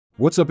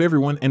What's up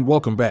everyone and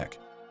welcome back.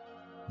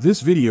 This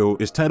video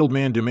is titled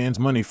Man Demands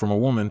Money from a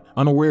Woman,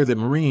 Unaware that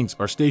Marines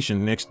are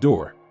stationed next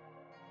door.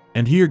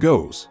 And here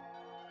goes.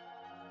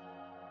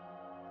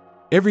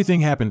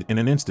 Everything happened in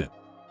an instant.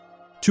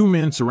 Two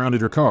men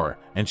surrounded her car,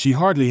 and she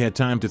hardly had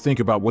time to think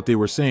about what they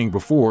were saying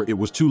before it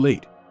was too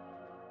late.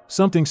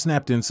 Something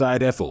snapped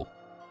inside Ethel.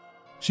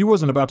 She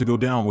wasn't about to go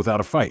down without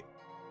a fight.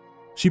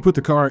 She put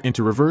the car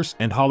into reverse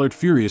and hollered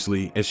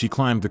furiously as she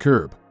climbed the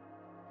curb.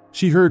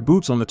 She heard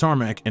boots on the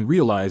tarmac and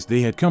realized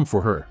they had come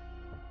for her.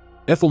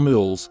 Ethel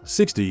Mills,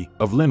 60,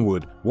 of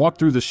Lynwood, walked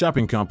through the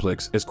shopping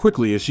complex as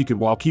quickly as she could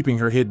while keeping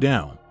her head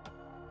down.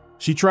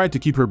 She tried to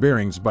keep her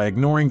bearings by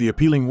ignoring the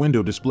appealing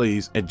window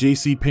displays at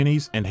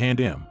Penney's and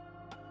HandM.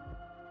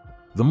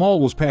 The mall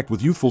was packed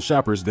with youthful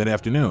shoppers that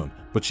afternoon,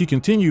 but she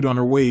continued on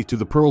her way to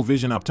the Pearl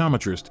Vision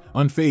optometrist,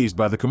 unfazed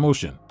by the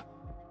commotion.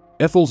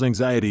 Ethel's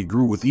anxiety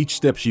grew with each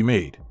step she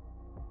made.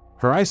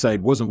 Her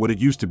eyesight wasn't what it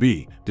used to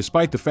be,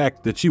 despite the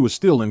fact that she was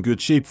still in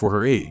good shape for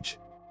her age.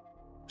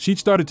 She'd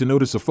started to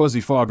notice a fuzzy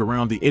fog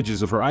around the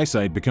edges of her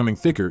eyesight becoming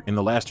thicker in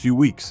the last few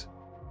weeks.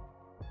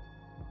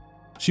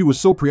 She was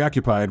so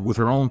preoccupied with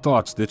her own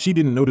thoughts that she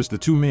didn't notice the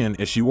two men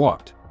as she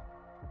walked.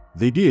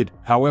 They did,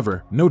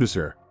 however, notice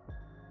her.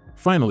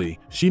 Finally,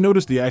 she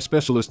noticed the eye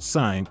specialist's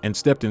sign and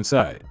stepped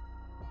inside.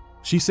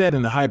 She sat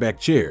in the high-back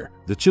chair,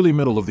 the chilly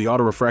metal of the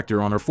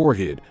autorefractor on her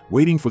forehead,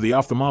 waiting for the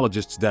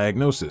ophthalmologist's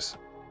diagnosis.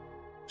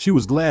 She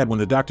was glad when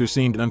the doctor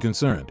seemed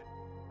unconcerned.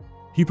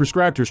 He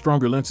prescribed her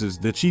stronger lenses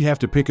that she'd have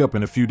to pick up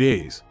in a few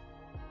days.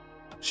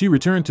 She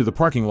returned to the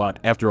parking lot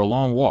after a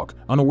long walk,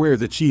 unaware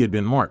that she had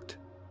been marked.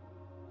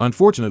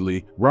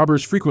 Unfortunately,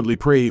 robbers frequently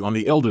prey on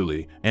the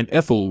elderly, and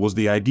Ethel was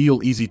the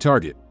ideal easy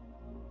target.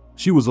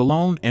 She was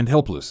alone and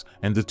helpless,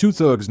 and the two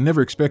thugs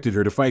never expected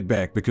her to fight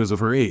back because of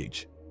her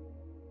age.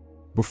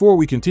 Before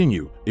we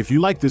continue, if you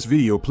like this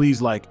video,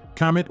 please like,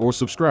 comment, or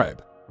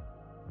subscribe.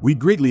 We'd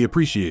greatly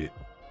appreciate it.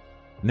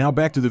 Now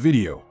back to the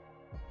video.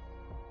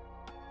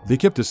 They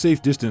kept a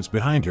safe distance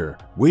behind her,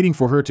 waiting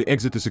for her to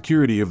exit the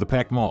security of the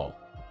packed mall.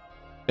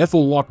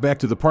 Ethel walked back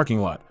to the parking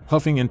lot,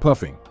 huffing and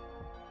puffing.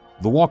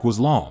 The walk was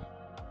long.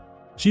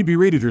 She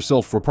berated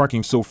herself for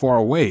parking so far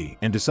away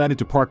and decided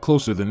to park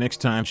closer the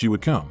next time she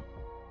would come.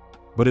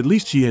 But at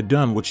least she had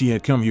done what she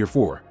had come here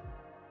for.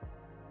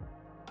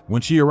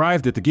 When she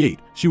arrived at the gate,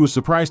 she was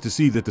surprised to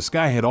see that the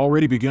sky had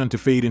already begun to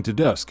fade into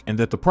dusk and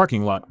that the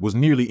parking lot was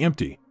nearly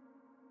empty.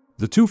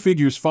 The two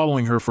figures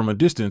following her from a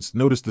distance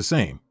noticed the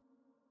same.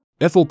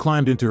 Ethel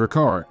climbed into her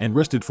car and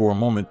rested for a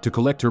moment to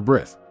collect her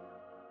breath.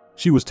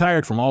 She was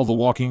tired from all the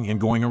walking and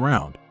going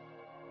around.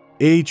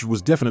 Age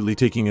was definitely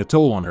taking a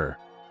toll on her.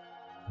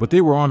 But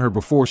they were on her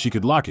before she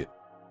could lock it.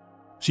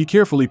 She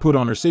carefully put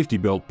on her safety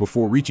belt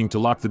before reaching to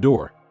lock the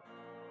door.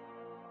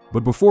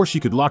 But before she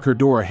could lock her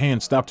door, a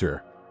hand stopped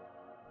her.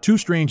 Two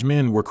strange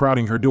men were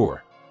crowding her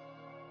door.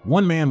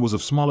 One man was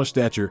of smaller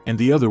stature and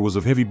the other was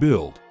of heavy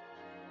build.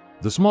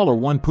 The smaller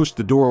one pushed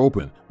the door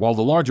open, while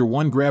the larger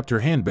one grabbed her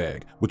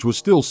handbag, which was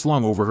still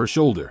slung over her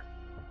shoulder.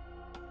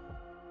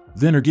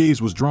 Then her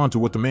gaze was drawn to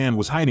what the man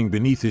was hiding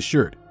beneath his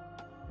shirt.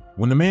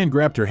 When the man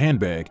grabbed her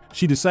handbag,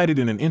 she decided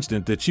in an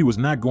instant that she was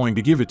not going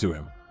to give it to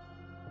him.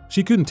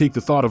 She couldn't take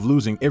the thought of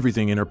losing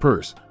everything in her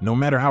purse, no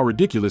matter how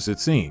ridiculous it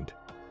seemed.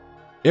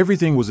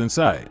 Everything was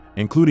inside,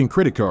 including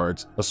credit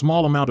cards, a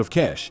small amount of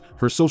cash,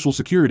 her social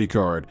security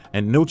card,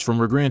 and notes from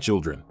her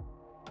grandchildren.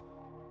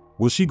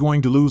 Was she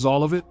going to lose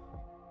all of it?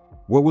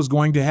 What was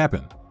going to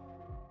happen?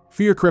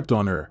 Fear crept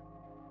on her.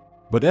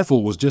 But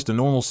Ethel was just a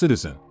normal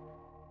citizen.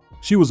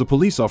 She was a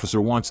police officer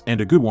once, and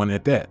a good one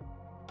at that.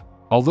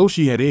 Although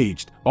she had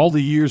aged, all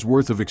the years'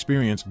 worth of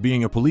experience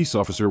being a police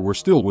officer were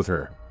still with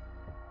her.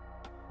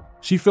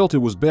 She felt it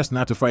was best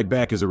not to fight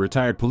back as a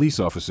retired police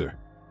officer.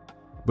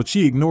 But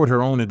she ignored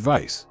her own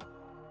advice.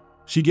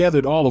 She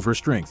gathered all of her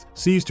strength,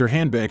 seized her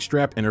handbag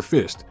strap in her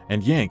fist,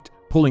 and yanked,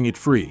 pulling it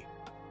free.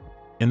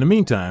 In the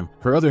meantime,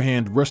 her other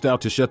hand rushed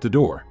out to shut the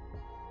door.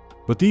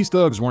 But these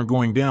thugs weren't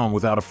going down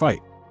without a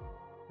fight.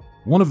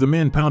 One of the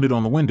men pounded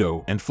on the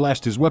window and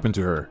flashed his weapon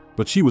to her,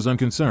 but she was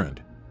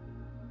unconcerned.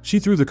 She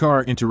threw the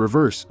car into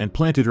reverse and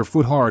planted her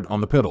foot hard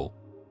on the pedal.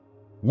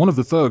 One of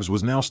the thugs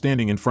was now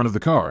standing in front of the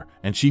car,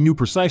 and she knew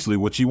precisely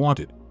what she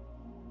wanted.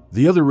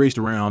 The other raced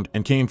around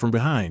and came from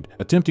behind,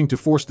 attempting to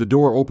force the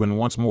door open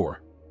once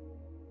more.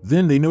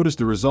 Then they noticed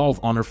the resolve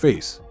on her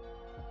face.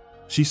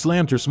 She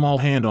slammed her small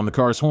hand on the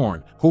car's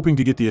horn, hoping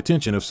to get the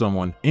attention of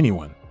someone,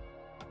 anyone.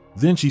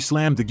 Then she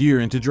slammed the gear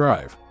into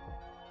drive.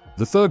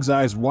 The thug's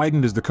eyes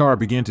widened as the car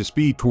began to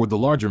speed toward the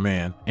larger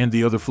man, and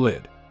the other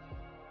fled.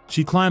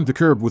 She climbed the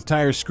curb with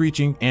tires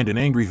screeching and an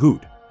angry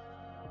hoot.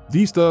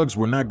 These thugs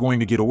were not going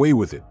to get away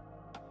with it.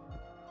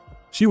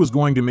 She was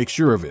going to make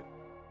sure of it.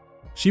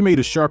 She made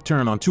a sharp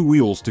turn on two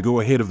wheels to go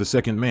ahead of the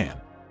second man.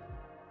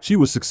 She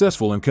was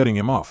successful in cutting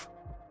him off.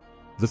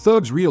 The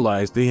thugs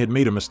realized they had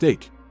made a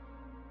mistake.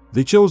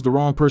 They chose the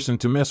wrong person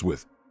to mess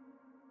with.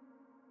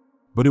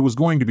 But it was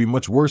going to be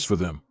much worse for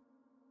them.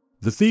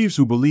 The thieves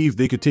who believed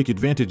they could take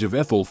advantage of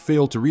Ethel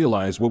failed to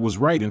realize what was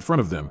right in front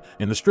of them,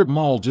 in the strip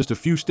mall just a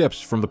few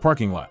steps from the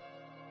parking lot.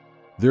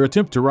 Their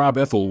attempt to rob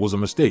Ethel was a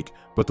mistake,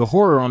 but the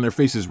horror on their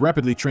faces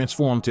rapidly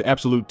transformed to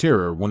absolute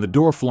terror when the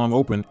door flung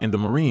open and the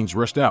Marines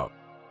rushed out.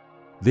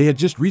 They had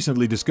just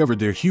recently discovered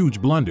their huge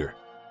blunder.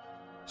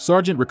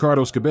 Sergeant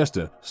Ricardo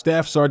Scabesta,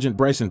 Staff Sergeant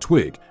Bryson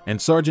Twigg,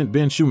 and Sergeant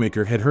Ben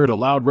Shoemaker had heard a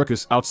loud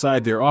ruckus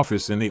outside their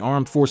office in the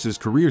Armed Forces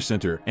Career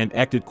Center and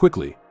acted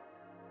quickly.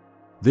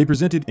 They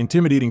presented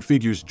intimidating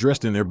figures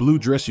dressed in their blue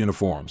dress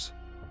uniforms.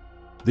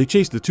 They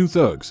chased the two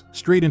thugs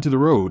straight into the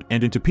road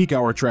and into peak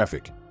hour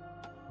traffic.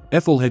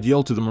 Ethel had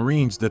yelled to the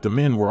Marines that the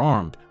men were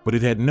armed, but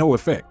it had no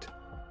effect.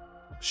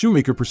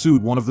 Shoemaker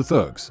pursued one of the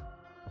thugs.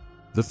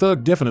 The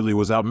thug definitely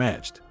was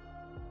outmatched.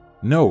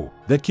 "No,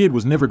 that kid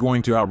was never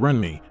going to outrun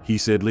me," he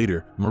said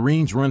later.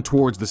 Marines run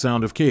towards the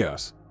sound of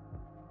chaos.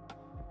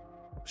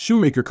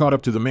 Shoemaker caught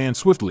up to the man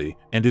swiftly,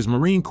 and his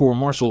Marine Corps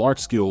martial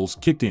arts skills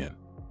kicked in.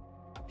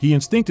 He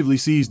instinctively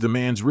seized the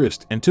man's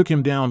wrist and took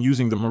him down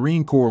using the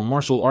Marine Corps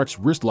martial arts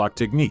wristlock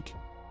technique.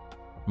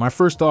 "My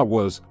first thought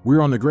was,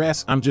 we're on the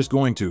grass, I'm just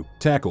going to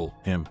tackle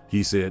him,"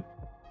 he said.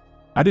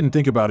 "I didn't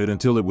think about it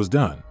until it was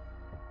done."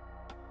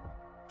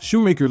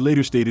 Shoemaker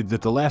later stated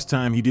that the last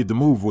time he did the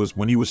move was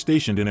when he was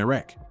stationed in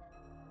Iraq.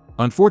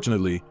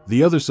 Unfortunately,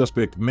 the other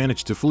suspect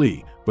managed to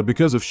flee, but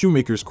because of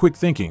Shoemaker's quick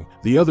thinking,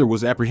 the other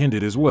was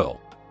apprehended as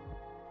well.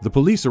 The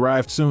police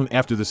arrived soon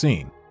after the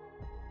scene.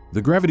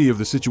 The gravity of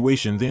the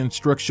situation then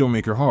struck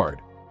Shoemaker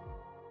hard.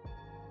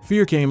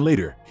 "Fear came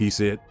later," he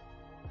said.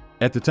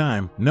 "At the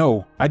time,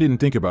 no, I didn't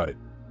think about it.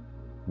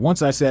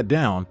 Once I sat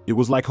down, it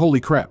was like holy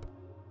crap.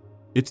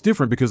 It's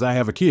different because I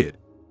have a kid.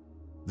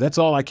 That's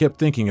all I kept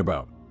thinking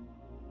about.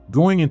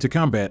 Going into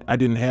combat, I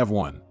didn't have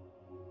one.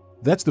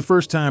 That's the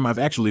first time I've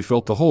actually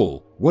felt the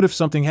whole, what if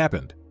something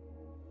happened?"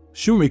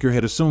 Shoemaker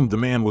had assumed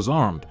the man was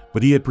armed,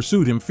 but he had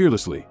pursued him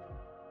fearlessly.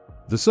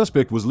 The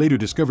suspect was later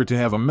discovered to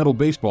have a metal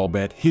baseball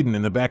bat hidden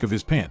in the back of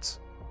his pants.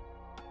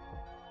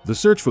 The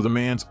search for the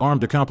man's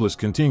armed accomplice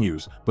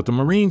continues, but the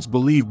Marines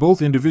believe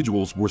both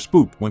individuals were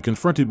spooked when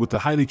confronted with the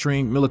highly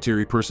trained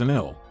military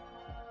personnel.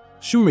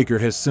 Shoemaker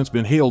has since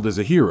been hailed as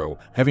a hero,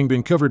 having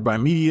been covered by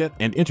media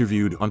and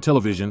interviewed on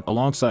television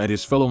alongside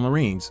his fellow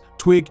Marines,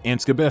 Twigg and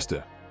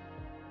Scabesta.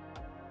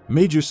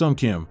 Major Sung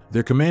Kim,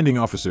 their commanding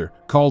officer,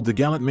 called the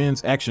gallant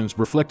men's actions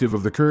reflective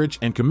of the courage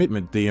and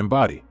commitment they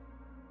embody.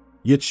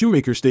 Yet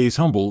Shoemaker stays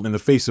humble in the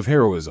face of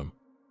heroism.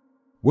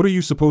 "What are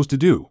you supposed to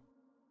do?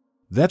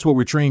 That's what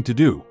we're trained to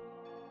do.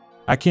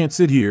 I can't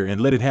sit here and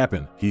let it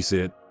happen," he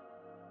said.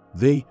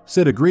 They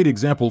set a great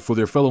example for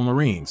their fellow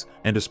Marines,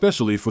 and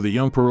especially for the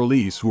young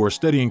parolees who are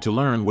studying to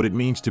learn what it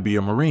means to be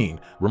a Marine,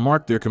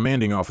 remarked their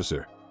commanding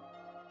officer.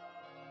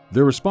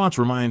 Their response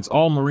reminds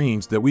all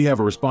Marines that we have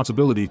a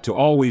responsibility to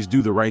always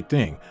do the right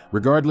thing,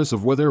 regardless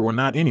of whether or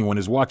not anyone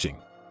is watching.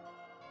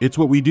 It's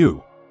what we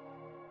do.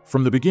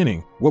 From the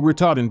beginning, what we're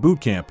taught in boot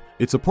camp,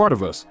 it's a part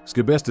of us,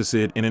 Scabesta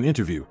said in an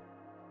interview.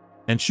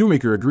 And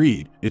Shoemaker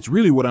agreed, "It's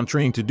really what I'm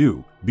trained to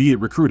do, be it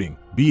recruiting,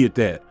 be it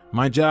that.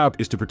 My job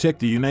is to protect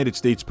the United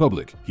States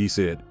public," he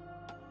said.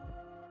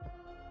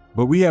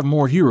 But we have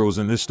more heroes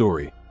in this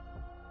story.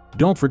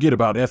 Don't forget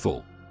about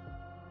Ethel.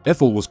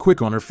 Ethel was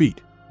quick on her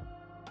feet.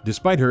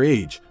 Despite her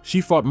age,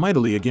 she fought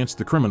mightily against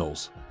the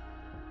criminals.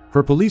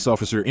 Her police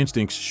officer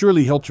instincts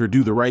surely helped her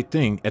do the right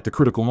thing at the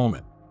critical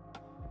moment.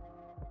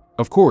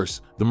 Of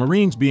course, the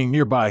Marines being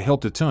nearby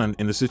helped a ton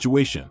in the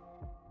situation.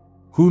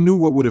 Who knew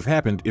what would have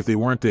happened if they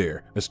weren't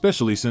there,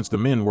 especially since the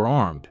men were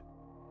armed?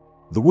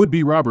 The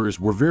would-be robbers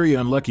were very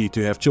unlucky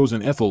to have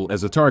chosen Ethel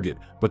as a target,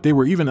 but they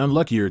were even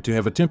unluckier to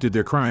have attempted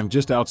their crime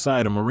just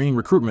outside a Marine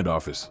recruitment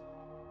office.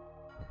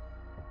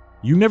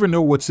 You never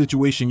know what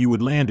situation you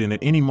would land in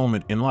at any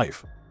moment in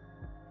life.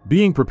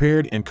 Being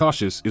prepared and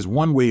cautious is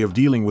one way of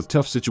dealing with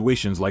tough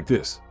situations like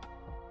this.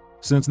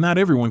 Since not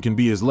everyone can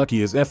be as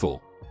lucky as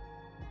Ethel.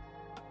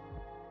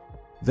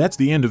 That's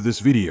the end of this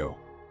video.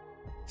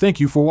 Thank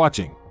you for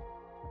watching.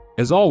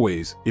 As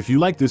always, if you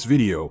like this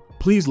video,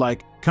 please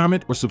like,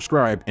 comment, or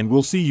subscribe, and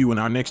we'll see you in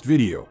our next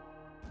video.